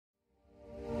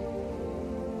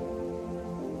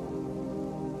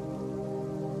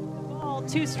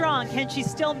too strong. Can she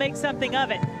still make something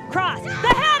of it? Cross, the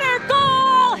header,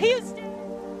 goal, Houston!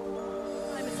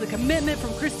 It's the commitment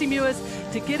from Kristie Mewis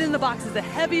to get in the box. It's a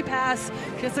heavy pass,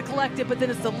 she has to collect it, but then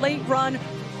it's the late run.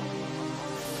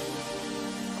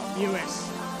 Mewis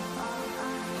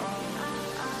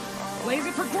plays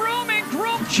it for Groom, and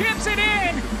Groom chips it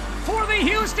in for the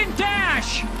Houston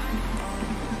Dash.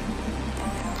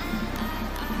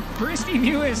 Kristie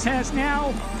Mewis has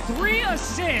now 3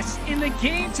 assists in the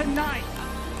game tonight.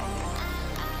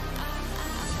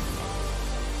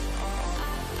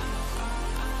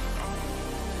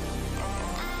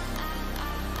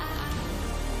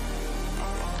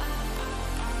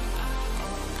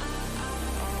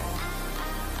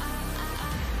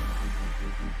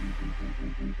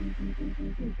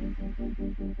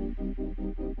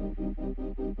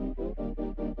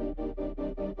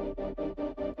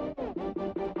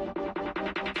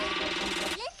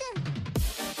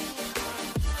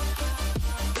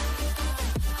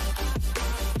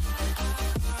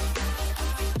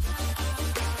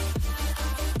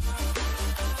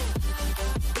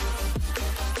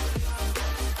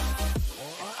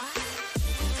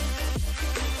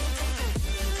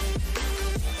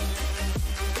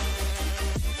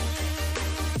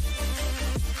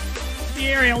 The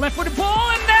area, left-footed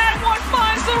ball, and that one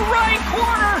finds the right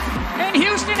corner, and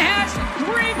Houston has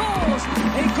 3 goals.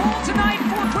 A goal tonight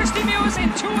for Kristie Mewis and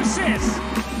 2 assists.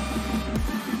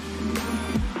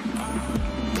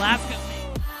 Glasgow.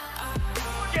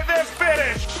 Look at this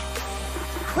finish.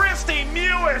 Kristie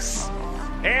Mewis,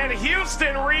 and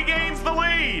Houston regains the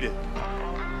lead.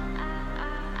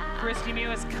 Kristie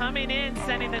Mewis coming in,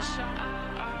 sending the shot.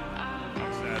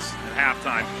 At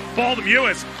halftime, ball to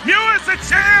Mewis. Mewis, a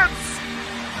chance!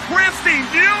 Kristie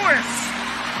Mewis!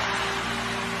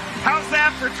 How's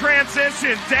that for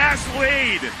transition? Dash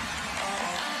lead.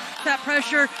 That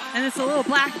pressure, and it's a little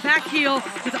back heel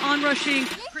with onrushing.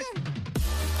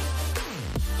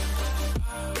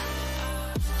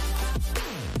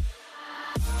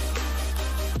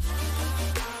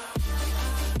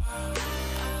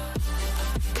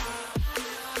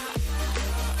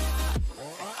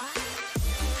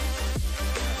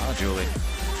 Julie.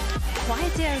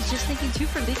 Quiet day, I was just thinking too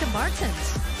for Lika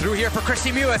Martins. Through here for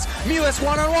Kristie Mewis. Mewis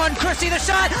one-on-one. Kristie the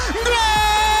shot. Goal!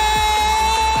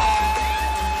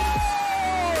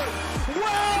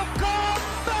 Welcome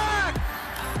back,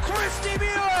 Kristie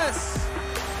Mewis.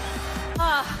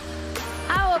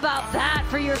 How about that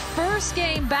for your first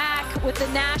game back with the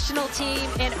national team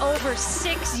in over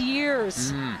 6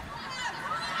 years?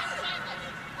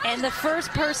 And the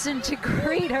first person to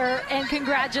greet her and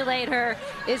congratulate her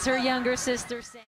is her younger sister, Sam.